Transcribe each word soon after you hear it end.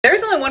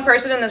There's only one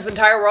person in this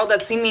entire world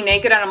that's seen me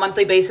naked on a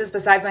monthly basis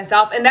besides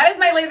myself, and that is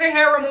my laser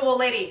hair removal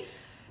lady.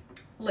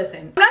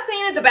 Listen, I'm not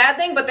saying it's a bad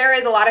thing, but there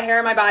is a lot of hair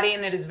in my body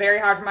and it is very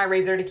hard for my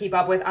razor to keep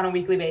up with on a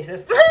weekly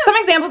basis. Some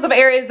examples of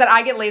areas that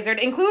I get lasered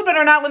include but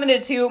are not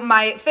limited to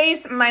my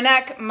face, my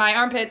neck, my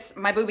armpits,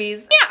 my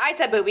boobies. Yeah, I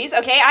said boobies,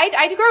 okay?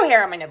 I do grow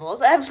hair on my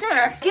nipples. I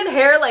get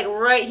hair like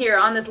right here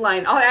on this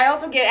line. I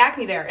also get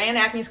acne there and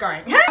acne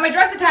scarring. My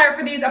dress attire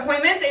for these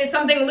appointments is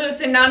something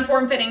loose and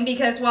non-form-fitting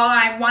because, well,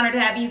 I wanted to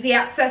have easy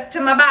access to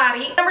my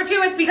body. Number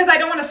two, it's because I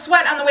don't want to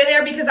sweat on the way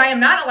there because I am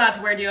not allowed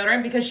to wear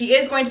deodorant because she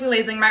is going to be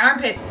lasering my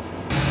armpits.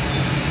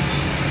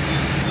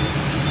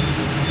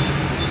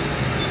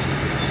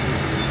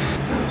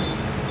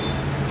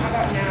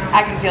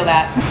 I can feel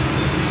that.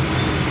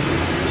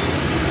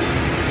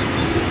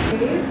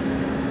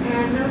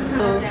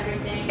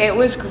 It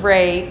was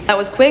great. That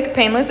was quick,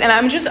 painless, and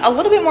I'm just a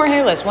little bit more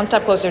hairless, one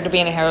step closer to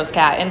being a hairless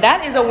cat, and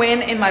that is a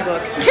win in my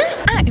book.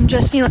 I am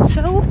just feeling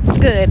so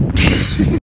good.